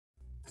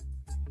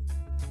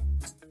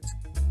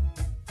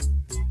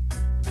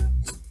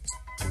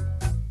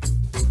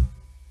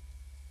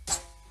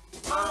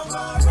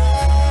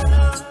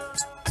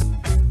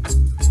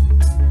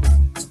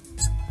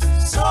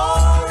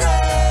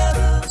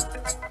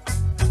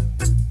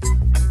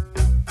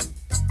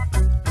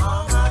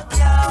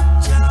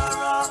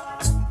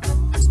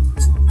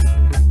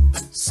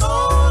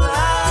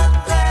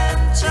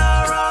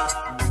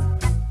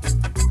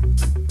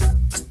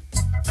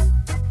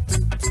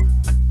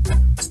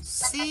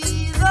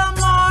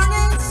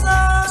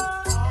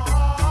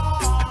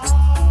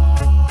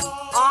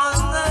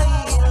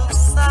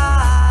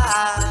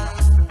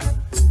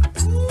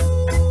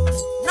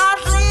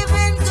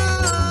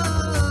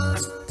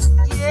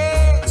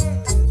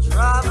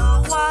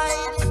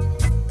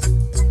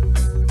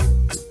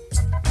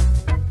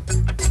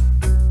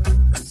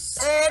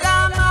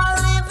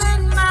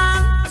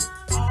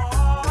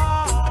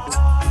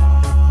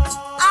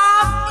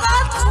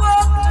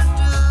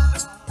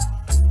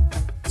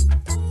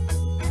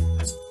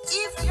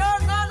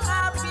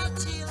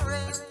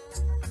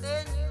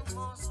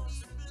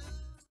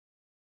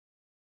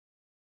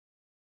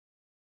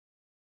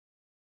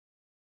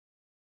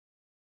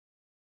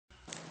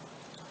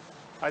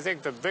I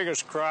think the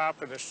biggest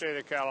crop in the state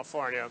of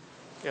California,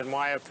 in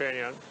my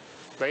opinion,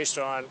 based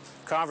on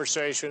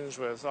conversations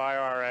with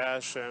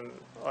IRS and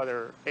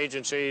other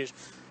agencies,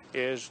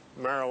 is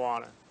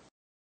marijuana.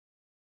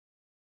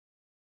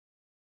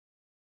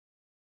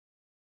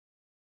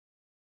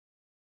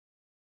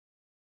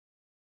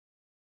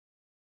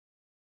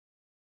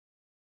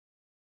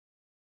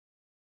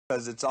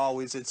 Because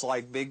it's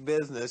like big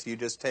business. You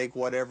just take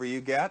whatever you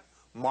get,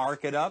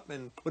 mark it up,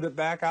 and put it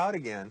back out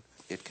again.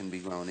 It can be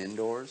grown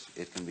indoors,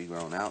 it can be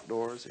grown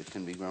outdoors, it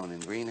can be grown in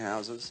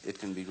greenhouses, it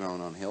can be grown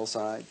on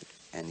hillside,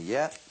 and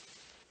yet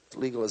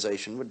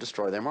legalization would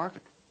destroy their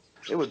market.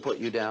 It would put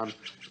you down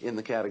in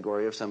the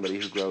category of somebody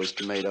who grows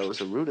tomatoes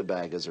or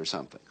rutabagas or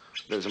something.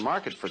 There's a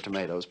market for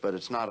tomatoes, but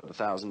it's not at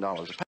 $1,000 a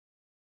pound.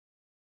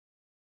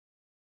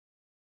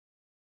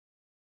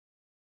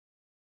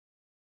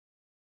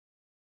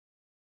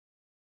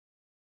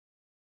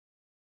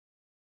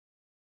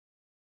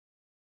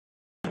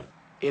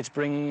 It's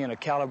bringing in a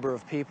caliber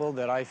of people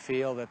that I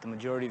feel that the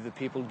majority of the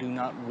people do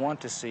not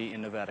want to see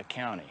in Nevada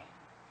County.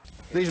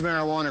 These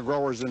marijuana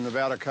growers in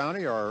Nevada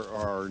County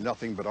are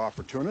nothing but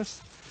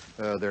opportunists.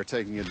 They're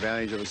taking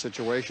advantage of a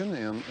situation,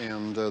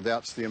 and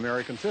that's the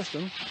American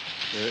system.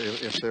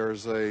 If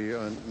there's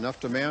enough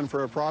demand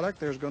for a product,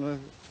 there's going to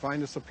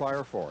find a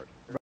supplier for it.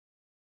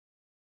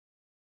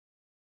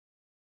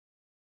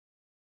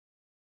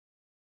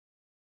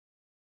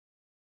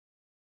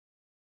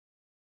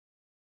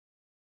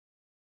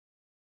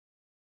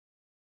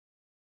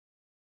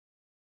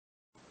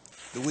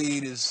 The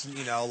weed is,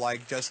 you know,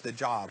 like just a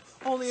job.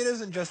 Only it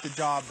isn't just a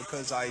job,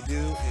 because I do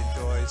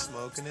enjoy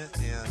smoking it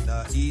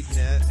and eating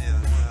it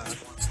and...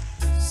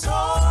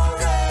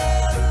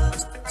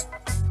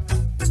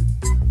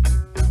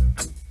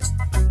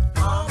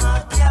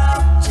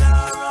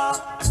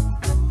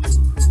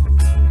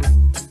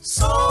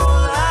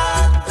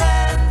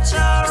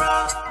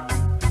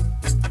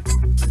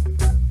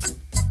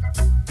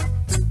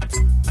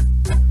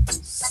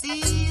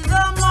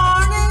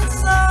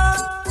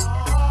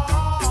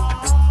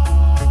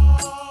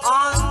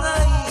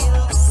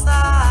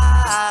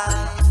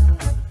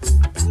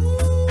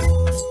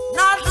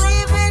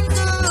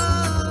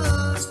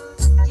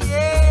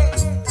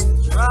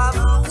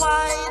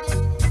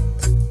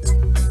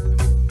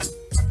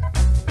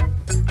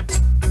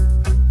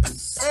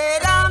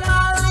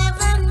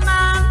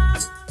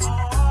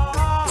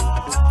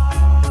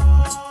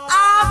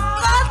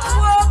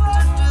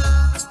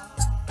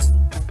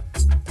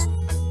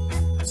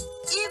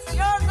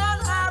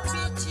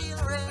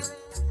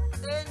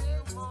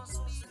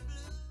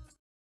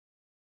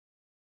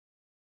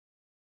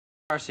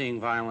 We are seeing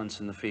violence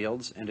in the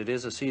fields, and it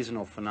is a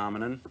seasonal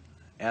phenomenon.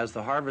 As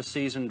the harvest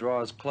season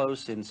draws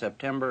close in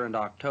September and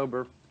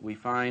October, we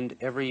find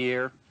every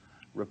year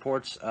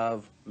reports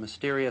of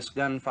mysterious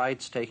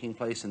gunfights taking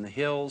place in the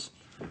hills,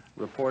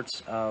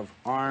 reports of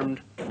armed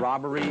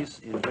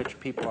robberies in which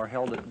people are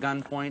held at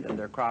gunpoint and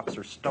their crops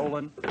are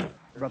stolen.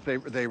 But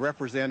they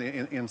represent,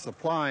 in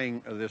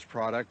supplying this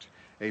product,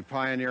 a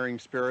pioneering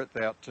spirit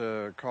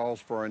that calls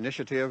for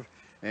initiative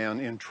and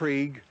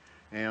intrigue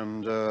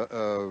and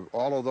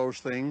all of those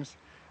things.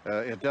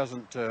 It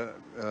doesn't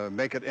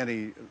make it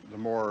any the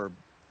more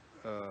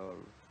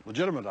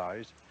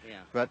legitimatized,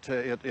 but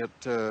it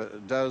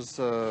does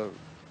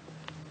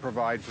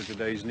provide for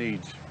today's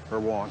needs or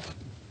wants,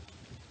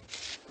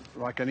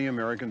 like any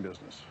American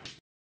business.